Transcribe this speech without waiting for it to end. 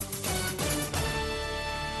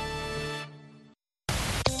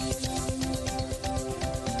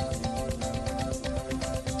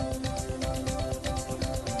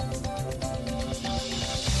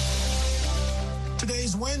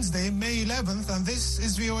Wednesday, May 11th, and this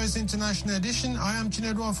is VOA's International Edition. I am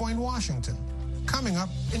Chinedu Afo in Washington. Coming up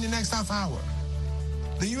in the next half hour,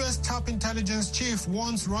 the U.S. top intelligence chief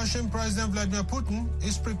warns Russian President Vladimir Putin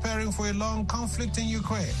is preparing for a long conflict in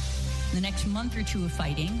Ukraine. The next month or two of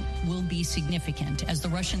fighting will be significant as the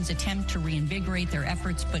Russians attempt to reinvigorate their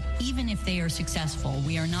efforts. But even if they are successful,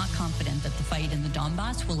 we are not confident that the fight in the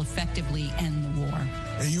Donbass will effectively end the war.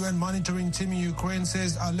 A UN monitoring team in Ukraine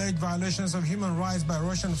says alleged violations of human rights by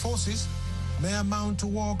Russian forces may amount to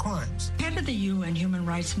war crimes. Head of the UN Human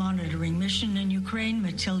Rights Monitoring Mission in Ukraine,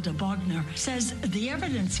 Matilda Bogner, says the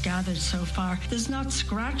evidence gathered so far does not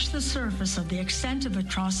scratch the surface of the extent of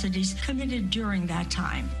atrocities committed during that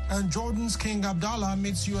time. And Jordan's King Abdullah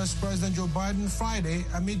meets U.S. President Joe Biden Friday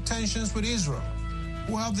amid tensions with Israel.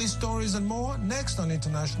 We'll have these stories and more next on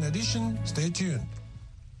International Edition. Stay tuned.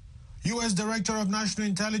 U.S. Director of National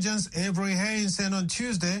Intelligence Avery Haynes said on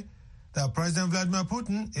Tuesday that President Vladimir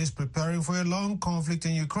Putin is preparing for a long conflict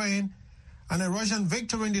in Ukraine, and a Russian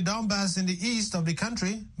victory in the Donbass in the east of the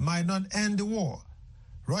country might not end the war.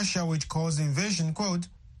 Russia, which calls the invasion, quote,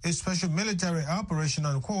 a special military operation,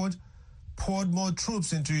 unquote, poured more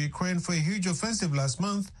troops into Ukraine for a huge offensive last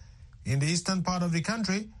month in the eastern part of the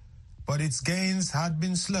country, but its gains had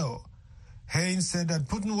been slow. Haynes said that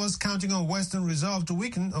Putin was counting on Western resolve to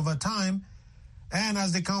weaken over time, and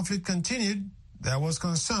as the conflict continued, there was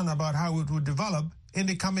concern about how it would develop in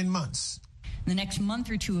the coming months. The next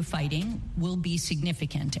month or two of fighting will be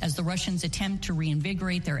significant as the Russians attempt to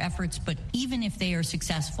reinvigorate their efforts. But even if they are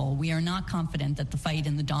successful, we are not confident that the fight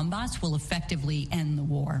in the Donbass will effectively end the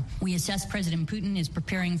war. We assess President Putin is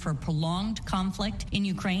preparing for a prolonged conflict in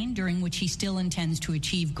Ukraine, during which he still intends to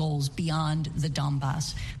achieve goals beyond the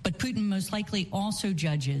Donbass. But Putin most likely also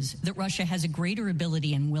judges that Russia has a greater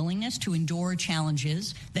ability and willingness to endure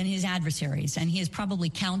challenges than his adversaries, and he is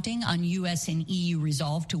probably counting on U.S. and EU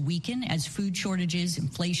resolve to weaken as food shortages,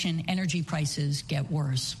 inflation, energy prices get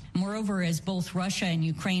worse. Moreover, as both Russia and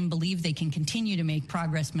Ukraine believe they can continue to make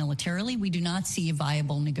progress militarily, we do not see a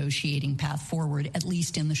viable negotiating path forward, at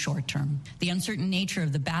least in the short term. The uncertain nature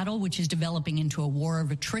of the battle, which is developing into a war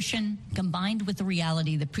of attrition, combined with the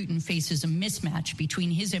reality that Putin faces a mismatch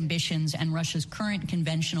between his ambitions and Russia's current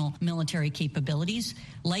conventional military capabilities,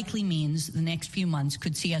 likely means the next few months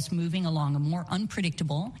could see us moving along a more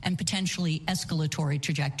unpredictable and potentially escalatory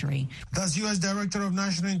trajectory. That's U.S. Director of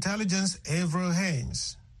National Intelligence Avery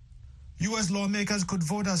Haynes. U.S. lawmakers could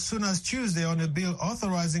vote as soon as Tuesday on a bill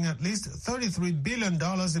authorizing at least $33 billion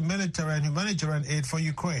in military and humanitarian aid for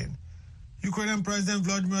Ukraine. Ukrainian President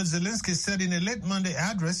Volodymyr Zelensky said in a late Monday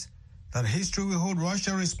address that history will hold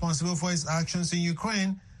Russia responsible for its actions in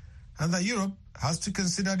Ukraine and that Europe has to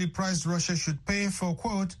consider the price Russia should pay for,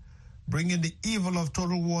 quote, bringing the evil of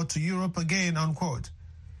total war to Europe again, unquote.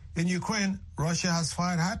 In Ukraine, Russia has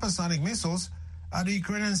fired hypersonic missiles at the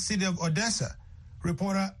Ukrainian city of Odessa.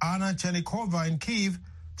 Reporter Anna Chernikova in Kyiv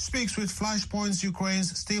speaks with Flashpoint's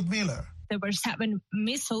Ukraine's Steve Miller. There were 7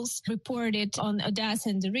 missiles reported on Odessa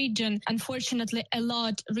and the region. Unfortunately,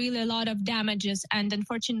 really a lot of damages. And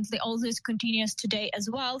unfortunately, all this continues today as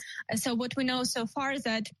well. So what we know so far is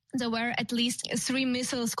that there were at least 3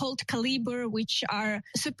 missiles called Caliber, which are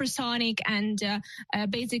supersonic and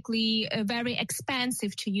basically very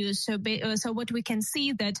expensive to use. So what we can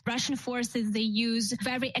see that Russian forces, they use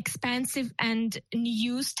very expensive and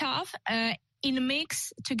new stuff in a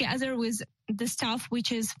mix together with the stuff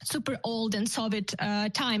which is super old and Soviet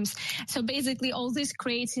times. So basically all this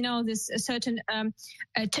creates, this certain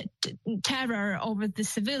terror over the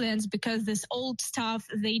civilians, because this old stuff,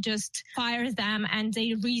 they just fire them and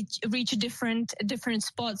they reach different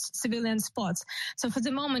spots, civilian spots. So for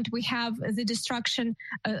the moment we have the destruction,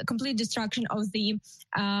 complete destruction of the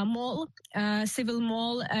mall, civil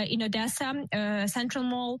mall in Odessa, central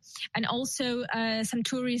mall, and also some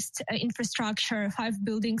tourist infrastructure, 5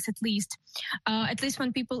 buildings at least. At least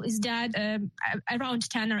 1 people is dead, around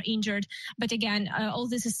 10 are injured. But again, all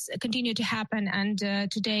this is continue to happen, and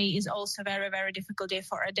today is also a very, very difficult day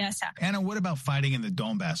for Odessa. Anna, what about fighting in the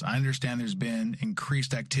Donbass? I understand there's been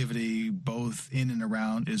increased activity both in and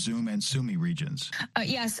around Izum and Sumy regions.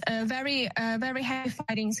 Yes, very heavy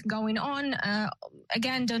fighting going on.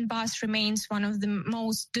 Again, Donbass remains one of the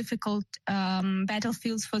most difficult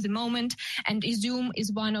battlefields for the moment, and Izum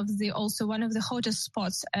is one of the hottest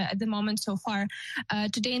spots at the moment so far.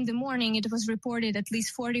 Today in the morning, it was reported at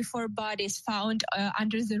least 44 bodies found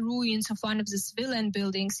under the ruins of one of the civilian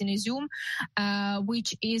buildings in Izum,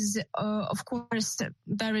 which is, of course,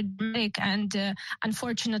 very dramatic. And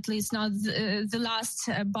unfortunately, it's not the last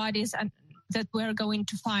bodies that we're going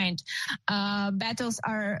to find. Battles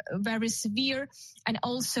are very severe, and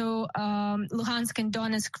also Luhansk and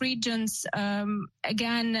Donetsk regions,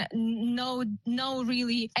 again, no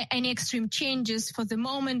really any extreme changes for the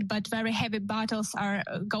moment, but very heavy battles are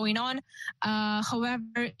going on.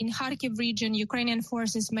 However, in Kharkiv region, Ukrainian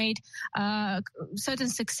forces made certain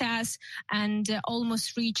success and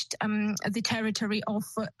almost reached the territory of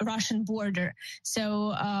Russian border.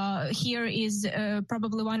 So here is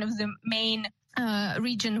probably one of the main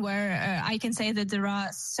region where I can say that there are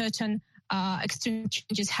certain extreme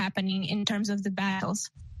changes happening in terms of the battles.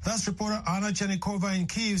 That's reporter Anna Chernikova in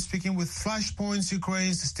Kyiv speaking with Flashpoint's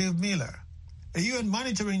Ukraine's Steve Miller. A UN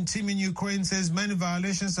monitoring team in Ukraine says many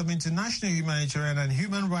violations of international humanitarian and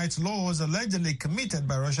human rights laws allegedly committed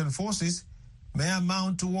by Russian forces may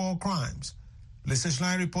amount to war crimes. Lisa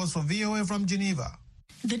Schlein reports for VOA from Geneva.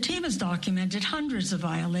 The team has documented hundreds of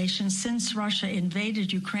violations since Russia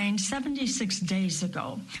invaded Ukraine 76 days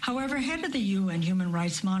ago. However, head of the UN Human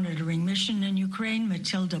Rights Monitoring Mission in Ukraine,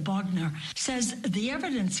 Matilda Bogner, says the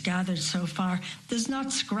evidence gathered so far does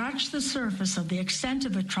not scratch the surface of the extent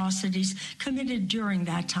of atrocities committed during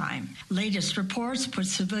that time. Latest reports put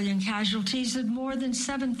civilian casualties at more than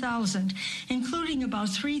 7,000, including about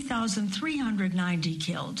 3,390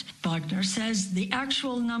 killed. Bogner says the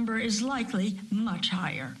actual number is likely much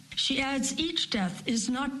higher. She adds each death is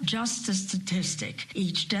not just a statistic.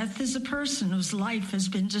 Each death is a person whose life has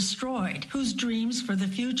been destroyed, whose dreams for the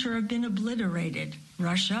future have been obliterated.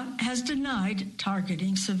 Russia has denied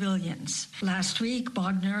targeting civilians. Last week,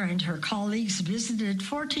 Bogner and her colleagues visited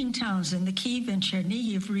 14 towns in the Kyiv and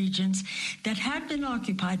Chernihiv regions that had been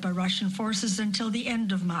occupied by Russian forces until the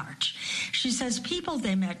end of March. She says people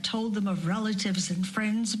they met told them of relatives and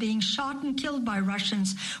friends being shot and killed by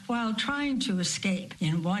Russians while trying to escape.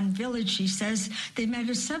 In one village, she says, they met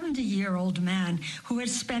a 70-year-old man who had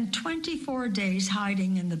spent 24 days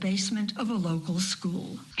hiding in the basement of a local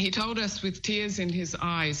school. He told us with tears in his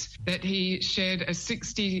eyes that he shared a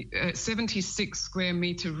 76 square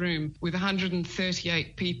meter room with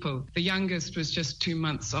 138 people. The youngest was just 2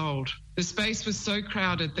 months old. The space was so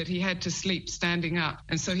crowded that he had to sleep standing up,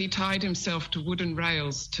 and so he tied himself to wooden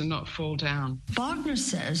rails to not fall down. Bogner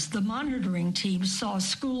says the monitoring team saw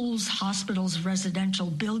schools, hospitals, residential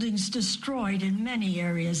buildings destroyed in many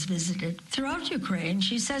areas visited. Throughout Ukraine,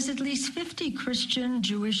 she says at least 50 Christian,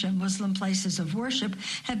 Jewish, and Muslim places of worship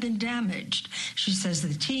have been damaged. She says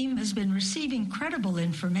the team has been receiving credible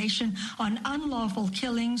information on unlawful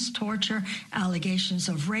killings, torture, allegations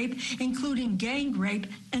of rape, including gang rape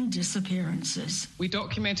and disappearances. We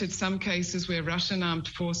documented some cases where Russian armed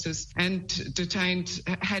forces had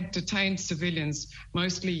detained civilians,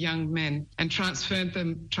 mostly young men, and transferred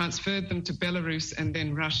them to Belarus and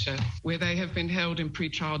then Russia, where they have been held in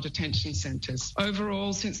pretrial detention centers.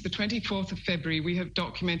 Overall, since the 24th of February, we have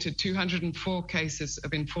documented 204 cases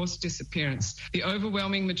of enforced disappearance, the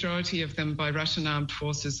overwhelming majority of them by Russian armed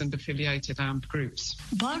forces and affiliated armed groups.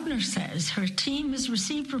 Bogner says her team has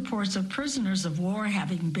received reports of prisoners of war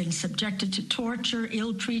having been subjected to torture,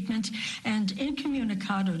 ill treatment, and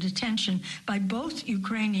incommunicado detention by both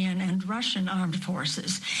Ukrainian and Russian armed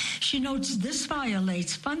forces. She notes this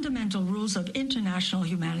violates fundamental rules of international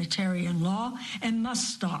humanitarian law and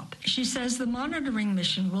must stop. She says the monitoring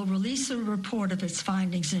mission will release a report of its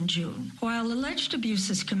findings in June. While alleged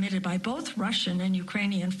abuses committed by both Russian and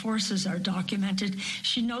Ukrainian forces are documented,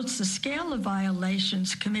 she notes the scale of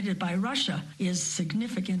violations committed by Russia is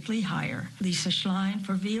significantly higher. Lisa Schlein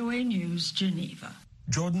for VOA News, Geneva.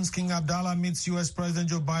 Jordan's King Abdullah meets U.S. President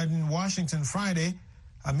Joe Biden in Washington Friday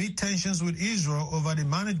amid tensions with Israel over the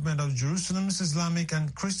management of Jerusalem's Islamic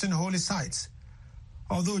and Christian holy sites.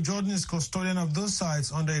 Although Jordan is custodian of those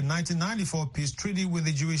sites under a 1994 peace treaty with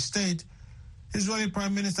the Jewish state, Israeli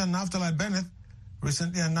Prime Minister Naftali Bennett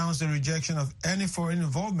recently announced a rejection of any foreign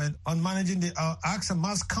involvement on managing the Al-Aqsa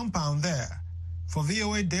Mosque compound there. For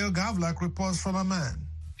VOA, Dale Gavlak reports from Amman.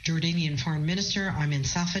 Jordanian Foreign Minister Ayman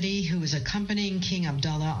Safadi, who is accompanying King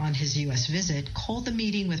Abdullah on his U.S. visit, called the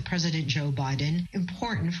meeting with President Joe Biden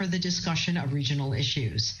important for the discussion of regional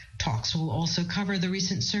issues. Talks will also cover the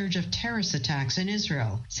recent surge of terrorist attacks in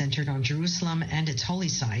Israel, centered on Jerusalem and its holy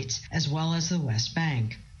sites, as well as the West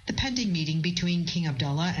Bank. The pending meeting between King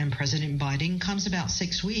Abdullah and President Biden comes about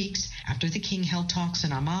 6 weeks after the king held talks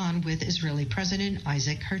in Amman with Israeli President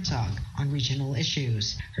Isaac Herzog on regional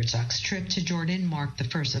issues. Herzog's trip to Jordan marked the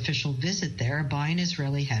first official visit there by an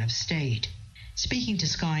Israeli head of state. Speaking to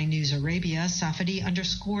Sky News Arabia, Safadi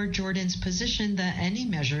underscored Jordan's position that any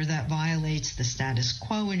measure that violates the status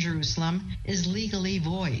quo in Jerusalem is legally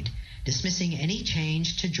void, dismissing any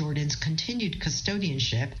change to Jordan's continued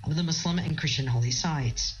custodianship of the Muslim and Christian holy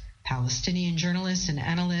sites. Palestinian journalist and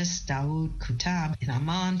analyst Daoud Kuttab in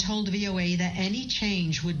Amman told VOA that any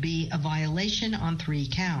change would be a violation on 3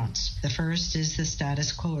 counts. The first is the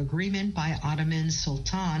status quo agreement by Ottoman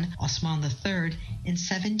Sultan Osman III in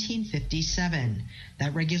 1757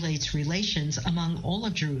 that regulates relations among all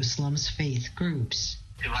of Jerusalem's faith groups.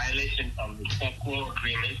 The violation of the status quo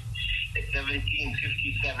agreement, the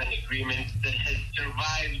 1757 agreement that has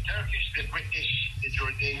survived Turkish, the British, the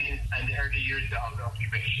Jordanians, and the early years of the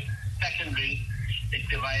occupation. Secondly, it's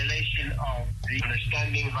the violation of the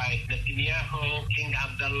understanding by Netanyahu, King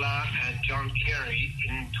Abdullah, and John Kerry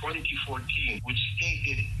in 2014, which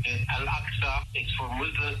stated that Al-Aqsa is for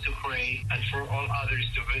Muslims to pray and for all others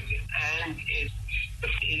to visit. And it's the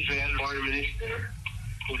Israel foreign minister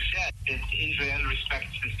who said that Israel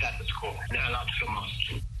respects the status quo in Al-Aqsa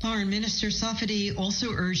Mosque. Foreign Minister Safadi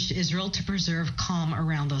also urged Israel to preserve calm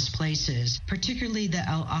around those places, particularly the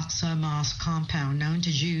Al-Aqsa Mosque compound known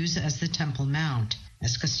to Jews as the Temple Mount.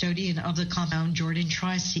 As custodian of the compound, Jordan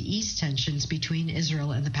tries to ease tensions between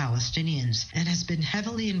Israel and the Palestinians and has been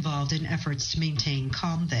heavily involved in efforts to maintain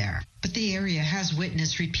calm there. But the area has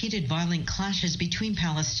witnessed repeated violent clashes between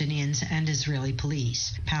Palestinians and Israeli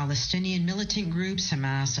police. Palestinian militant groups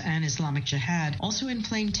Hamas and Islamic Jihad also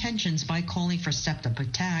inflamed tensions by calling for stepped-up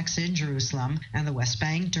attacks in Jerusalem and the West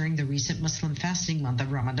Bank during the recent Muslim fasting month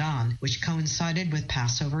of Ramadan, which coincided with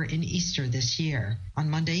Passover and Easter this year. On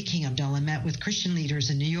Monday, King Abdullah met with Christian leaders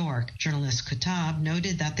in New York. Journalist Kuttab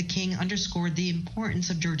noted that the king underscored the importance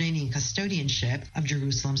of Jordanian custodianship of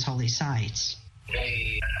Jerusalem's holy sites.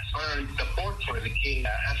 They affirmed support for the king's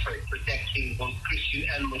effort protecting both Christian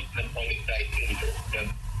and Muslim holy sites in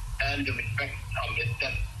Jerusalem and the respect of the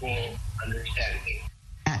status quo understanding.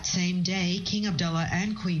 That same day, King Abdullah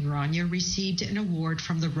and Queen Rania received an award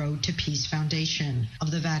from the Road to Peace Foundation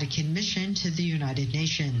of the Vatican Mission to the United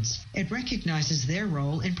Nations. It recognizes their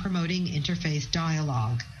role in promoting interfaith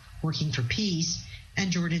dialogue, working for peace,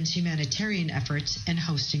 and Jordan's humanitarian efforts in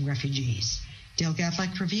hosting refugees. Dale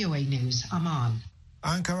Gavlik for VOA News, Amman.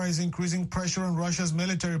 Ankara is increasing pressure on Russia's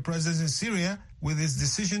military presence in Syria with its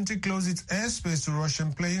decision to close its airspace to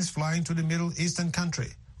Russian planes flying to the Middle Eastern country.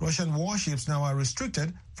 Russian warships now are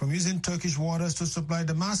restricted from using Turkish waters to supply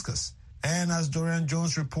Damascus. And as Dorian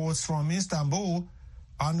Jones reports from Istanbul,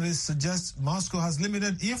 analysts suggest Moscow has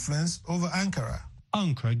limited influence over Ankara.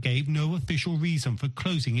 Ankara gave no official reason for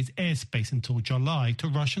closing its airspace until July to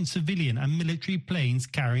Russian civilian and military planes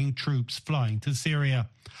carrying troops flying to Syria.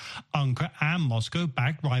 Ankara and Moscow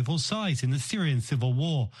back rival sides in the Syrian civil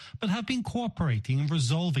war, but have been cooperating in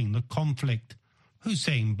resolving the conflict.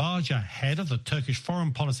 Hussein Baja, head of the Turkish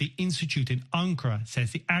Foreign Policy Institute in Ankara,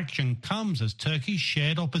 says the action comes as Turkey's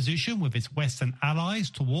shared opposition with its Western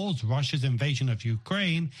allies towards Russia's invasion of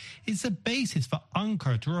Ukraine is the basis for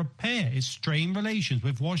Ankara to repair its strained relations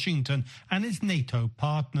with Washington and its NATO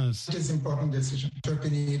partners. It is an important decision.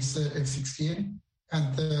 Turkey needs F-16,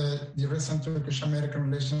 and the recent Turkish-American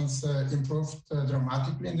relations improved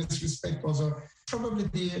dramatically in this respect. Also, probably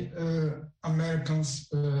the Americans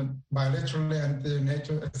bilaterally and the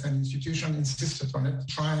NATO as an institution insisted on it,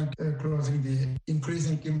 trying closing the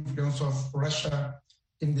increasing influence of Russia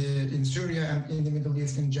in Syria and in the Middle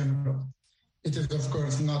East in general. It is, of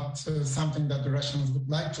course, not something that the Russians would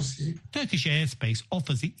like to see. Turkish airspace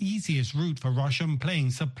offers the easiest route for Russian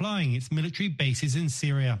planes supplying its military bases in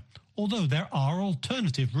Syria. Although there are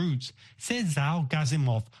alternative routes, says Zal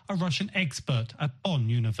Gazimov, a Russian expert at Bonn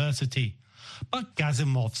University. But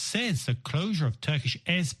Gazimov says the closure of Turkish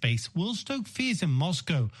airspace will stoke fears in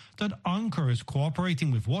Moscow that Ankara is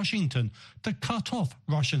cooperating with Washington to cut off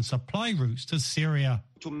Russian supply routes to Syria.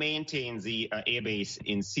 To maintain the airbase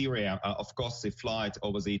in Syria, of course, the flight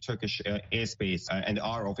over the Turkish airspace and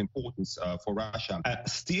are of importance for Russia.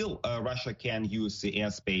 Still, Russia can use the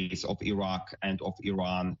airspace of Iraq and of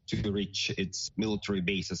Iran to reach its military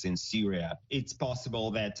bases in Syria. It's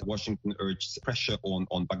possible that Washington urges pressure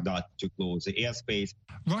on Baghdad to close the airspace.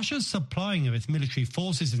 Russia's supplying of its military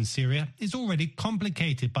forces in Syria is already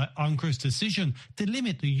complicated by Ankara's decision to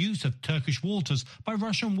limit the use of Turkish waters by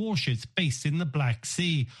Russian warships based in the Black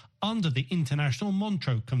Sea under the International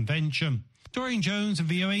Montreux Convention. Dorian Jones,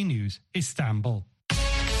 VOA News, Istanbul.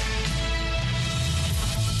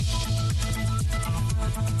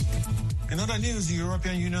 In other news, the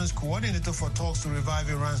European Union's coordinator for talks to revive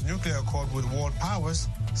Iran's nuclear accord with world powers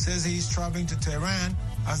says he is traveling to Tehran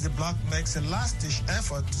as the bloc makes a last-ditch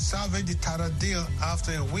effort to salvage the tattered deal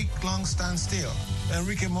after a week-long standstill.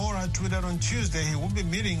 Enrique Mora tweeted on Tuesday he would be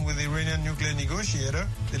meeting with the Iranian nuclear negotiator.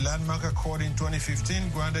 The landmark accord in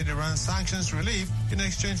 2015 granted Iran sanctions relief in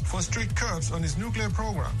exchange for strict curbs on its nuclear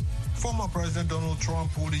program. Former President Donald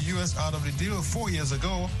Trump pulled the U.S. out of the deal 4 years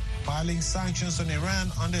ago piling sanctions on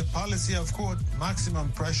Iran under a policy of, quote,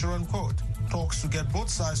 maximum pressure, unquote. Talks to get both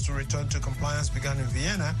sides to return to compliance began in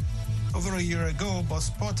Vienna over a year ago, but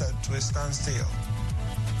spotted to a standstill.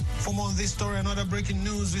 For more on this story and other breaking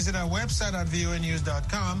news, visit our website at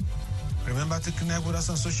voanews.com. Remember to connect with us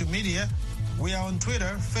on social media. We are on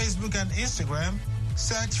Twitter, Facebook, and Instagram.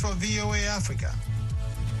 Search for VOA Africa.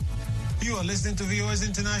 You are listening to VOA's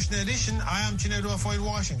International Edition. I am Chinedu Afo in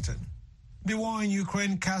Washington. The war in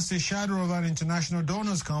Ukraine cast a shadow over an international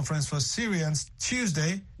donors conference for Syrians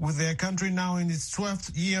Tuesday, with their country now in its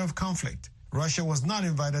 12th year of conflict. Russia was not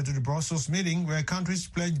invited to the Brussels meeting, where countries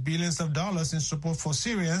pledged billions of dollars in support for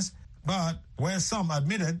Syrians, but where some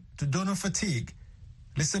admitted to donor fatigue.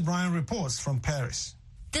 Lisa Bryan reports from Paris.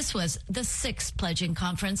 This was the sixth pledging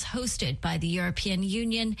conference hosted by the European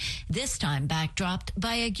Union, this time backdropped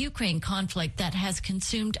by a Ukraine conflict that has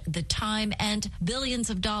consumed the time and billions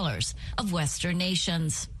of dollars of Western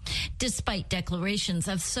nations. Despite declarations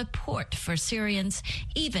of support for Syrians,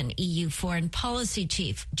 even EU Foreign Policy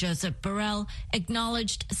Chief Joseph Borrell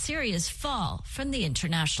acknowledged Syria's fall from the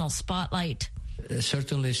international spotlight.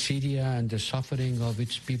 Certainly Syria and the suffering of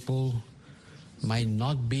its people might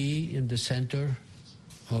not be in the center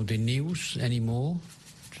of the news anymore.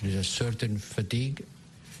 There's a certain fatigue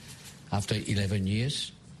after 11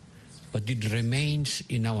 years, but it remains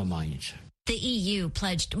in our minds. The EU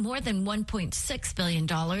pledged more than $1.6 billion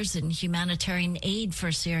in humanitarian aid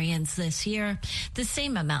for Syrians this year, the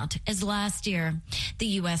same amount as last year. The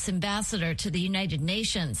U.S. ambassador to the United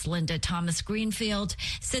Nations, Linda Thomas-Greenfield,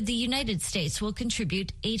 said the United States will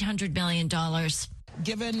contribute $800 million.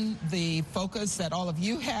 Given the focus that all of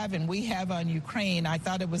you have and we have on Ukraine, I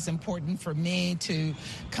thought it was important for me to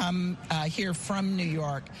come here from New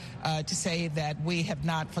York to say that we have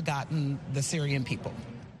not forgotten the Syrian people.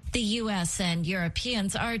 The U.S. and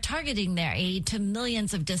Europeans are targeting their aid to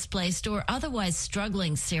millions of displaced or otherwise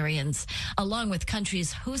struggling Syrians, along with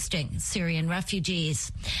countries hosting Syrian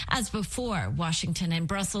refugees. As before, Washington and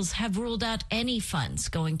Brussels have ruled out any funds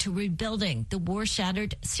going to rebuilding the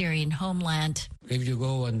war-shattered Syrian homeland. If you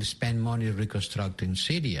go and spend money reconstructing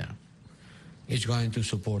Syria, it's going to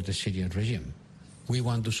support the Syrian regime. We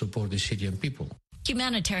want to support the Syrian people.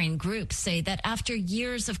 Humanitarian groups say that after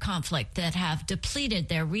years of conflict that have depleted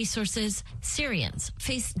their resources, Syrians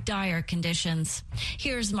face dire conditions.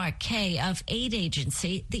 Here's Mark Kay of aid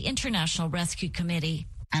agency, the International Rescue Committee.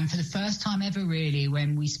 And for the first time ever, really,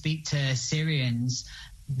 when we speak to Syrians,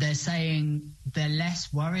 they're saying they're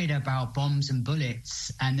less worried about bombs and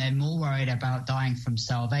bullets and they're more worried about dying from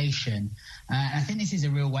starvation. I think this is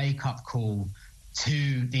a real wake-up call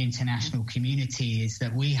to the international community, is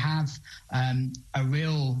that we have a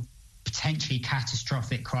real potentially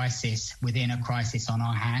catastrophic crisis within a crisis on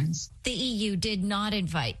our hands. The EU did not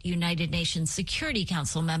invite United Nations Security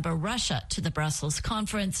Council member Russia to the Brussels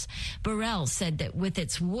conference. Borrell said that with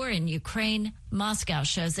its war in Ukraine, Moscow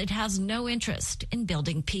shows it has no interest in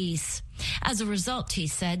building peace. As a result, he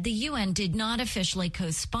said, the UN did not officially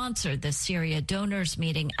co-sponsor the Syria donors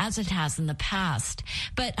meeting as it has in the past,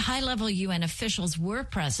 but high-level UN officials were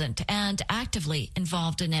present and actively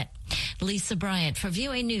involved in it. Lisa Bryant for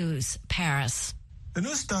VOA News, Paris. A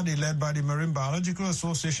new study led by the Marine Biological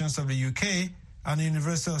Associations of the UK and the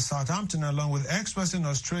University of Southampton, along with experts in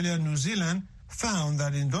Australia and New Zealand, found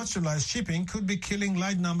that industrialized shipping could be killing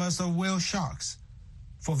large numbers of whale sharks.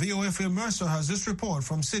 For VOA, Phil Mercer has this report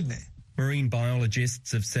from Sydney. Marine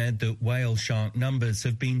biologists have said that whale shark numbers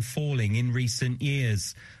have been falling in recent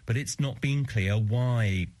years, but it's not been clear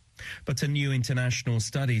why. But a new international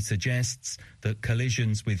study suggests that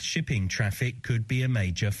collisions with shipping traffic could be a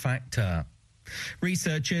major factor.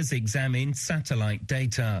 Researchers examined satellite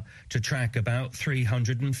data to track about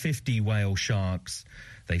 350 whale sharks.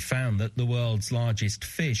 They found that the world's largest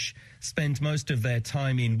fish spend most of their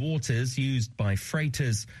time in waters used by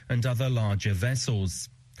freighters and other larger vessels.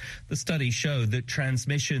 The study showed that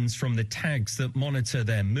transmissions from the tags that monitor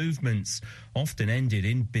their movements often ended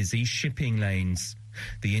in busy shipping lanes.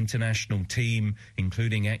 The international team,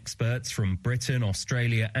 including experts from Britain,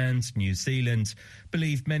 Australia and New Zealand,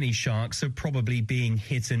 believe many sharks are probably being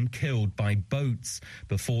hit and killed by boats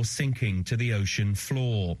before sinking to the ocean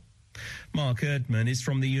floor. Mark Erdman is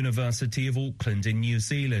from the University of Auckland in New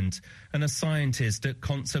Zealand and a scientist at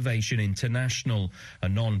Conservation International, a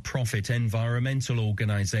non-profit environmental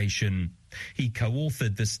organisation. He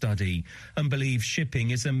co-authored the study and believes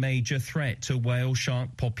shipping is a major threat to whale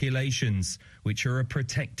shark populations, which are a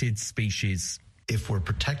protected species. If we're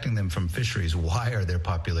protecting them from fisheries, why are their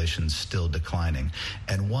populations still declining?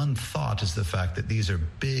 And one thought is the fact that these are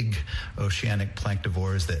big oceanic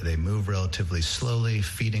planktivores, that they move relatively slowly,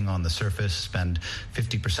 feeding on the surface, spend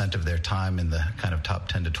 50% of their time in the kind of top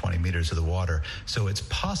 10 to 20 meters of the water. So it's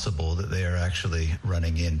possible that they are actually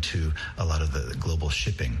running into a lot of the global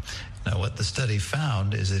shipping. Now, what the study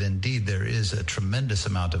found is that indeed there is a tremendous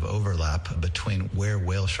amount of overlap between where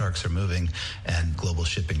whale sharks are moving and global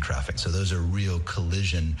shipping traffic. So those are real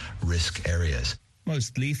collision risk areas.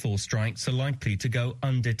 Most lethal strikes are likely to go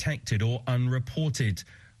undetected or unreported.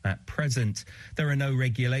 At present, there are no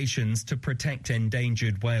regulations to protect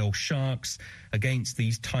endangered whale sharks against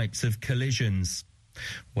these types of collisions.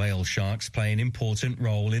 Whale sharks play an important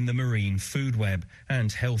role in the marine food web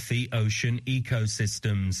and healthy ocean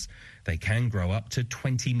ecosystems. They can grow up to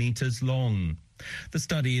 20 meters long. The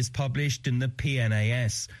study is published in the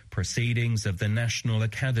PNAS, Proceedings of the National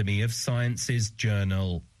Academy of Sciences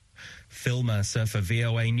Journal. Phil Mercer for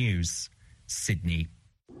VOA News, Sydney.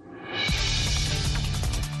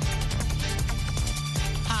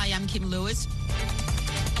 Hi, I'm Kim Lewis.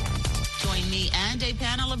 Join me and a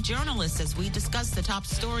panel of journalists as we discuss the top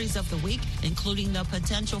stories of the week, including the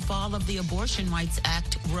potential fall of the Abortion Rights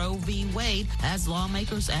Act, Roe v. Wade, as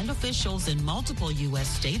lawmakers and officials in multiple U.S.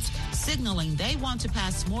 states signaling they want to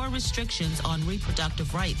pass more restrictions on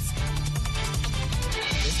reproductive rights.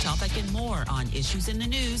 This topic and more on Issues in the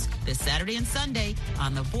News this Saturday and Sunday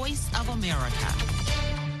on The Voice of America.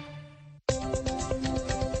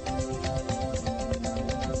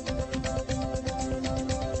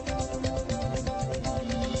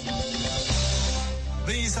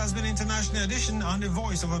 This has been International Edition on The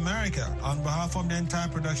Voice of America. On behalf of the entire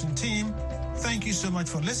production team, thank you so much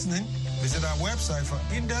for listening. Visit our website for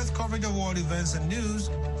in-depth coverage of world events and news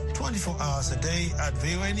 24 hours a day at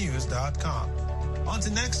voanews.com.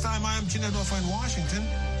 Until next time, I am Chinedofa in Washington,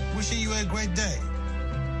 wishing you a great day.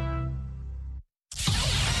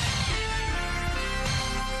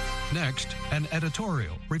 Next, an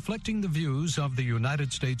editorial reflecting the views of the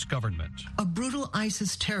United States government. A brutal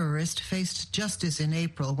ISIS terrorist faced justice in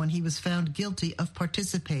April when he was found guilty of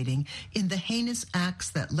participating in the heinous acts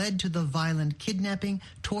that led to the violent kidnapping,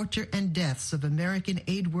 torture, and deaths of American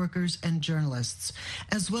aid workers and journalists,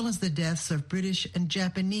 as well as the deaths of British and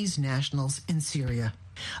Japanese nationals in Syria.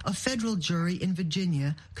 A federal jury in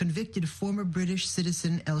Virginia convicted former British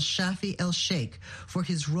citizen El-Shafi El-Sheikh for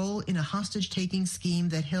his role in a hostage-taking scheme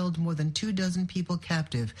that held more than 24 people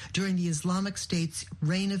captive during the Islamic State's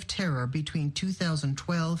reign of terror between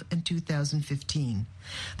 2012 and 2015.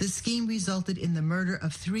 The scheme resulted in the murder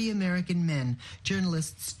of 3 American men,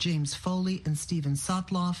 journalists James Foley and Stephen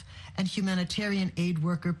Sotloff, and humanitarian aid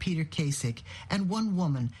worker Peter Kasich, and 1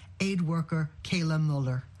 woman, aid worker Kayla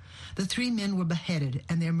Mueller. The 3 men were beheaded,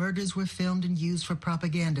 and their murders were filmed and used for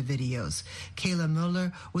propaganda videos. Kayla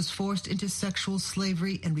Mueller was forced into sexual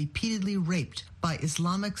slavery and repeatedly raped by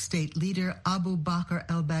Islamic State leader Abu Bakr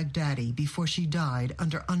al-Baghdadi before she died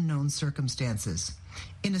under unknown circumstances.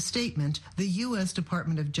 In a statement, the U.S.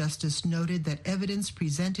 Department of Justice noted that evidence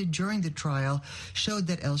presented during the trial showed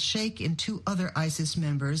that El-Sheikh and 2 other ISIS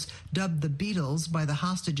members, dubbed the Beatles by the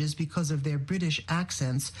hostages because of their British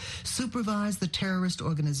accents, supervised the terrorist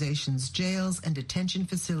organization's jails and detention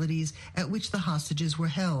facilities at which the hostages were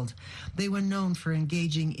held. They were known for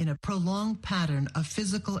engaging in a prolonged pattern of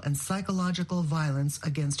physical and psychological violence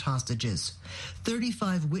against hostages.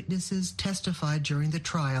 35 witnesses testified during the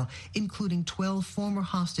trial, including 12 former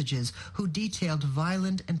hostages who detailed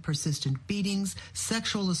violent and persistent beatings,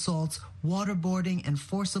 sexual assaults, waterboarding, and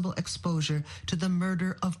forcible exposure to the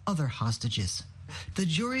murder of other hostages. The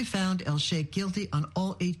jury found El-Sheikh guilty on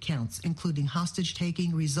all 8 counts, including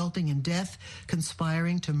hostage-taking resulting in death,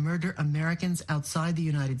 conspiring to murder Americans outside the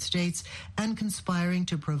United States, and conspiring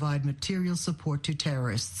to provide material support to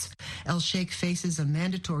terrorists. El-Sheikh faces a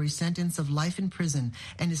mandatory sentence of life in prison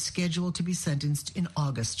and is scheduled to be sentenced in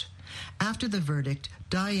August. After the verdict,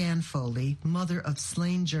 Diane Foley, mother of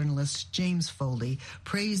slain journalist James Foley,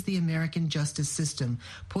 praised the American justice system,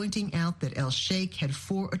 pointing out that El-Sheikh had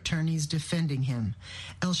 4 attorneys defending him.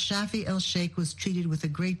 El-Shafi El-Sheikh was treated with a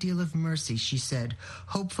great deal of mercy, she said.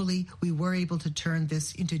 Hopefully, we were able to turn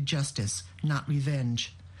this into justice, not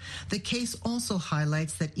revenge. The case also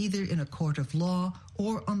highlights that either in a court of law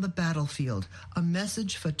or on the battlefield, a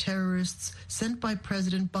message for terrorists sent by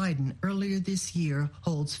President Biden earlier this year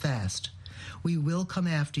holds fast. We will come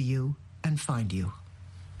after you and find you.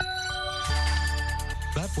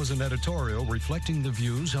 That was an editorial reflecting the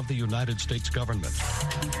views of the United States government.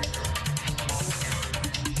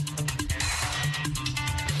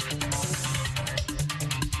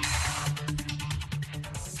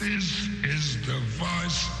 This is is the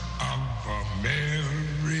voice of America.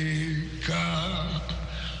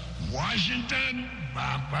 Washington,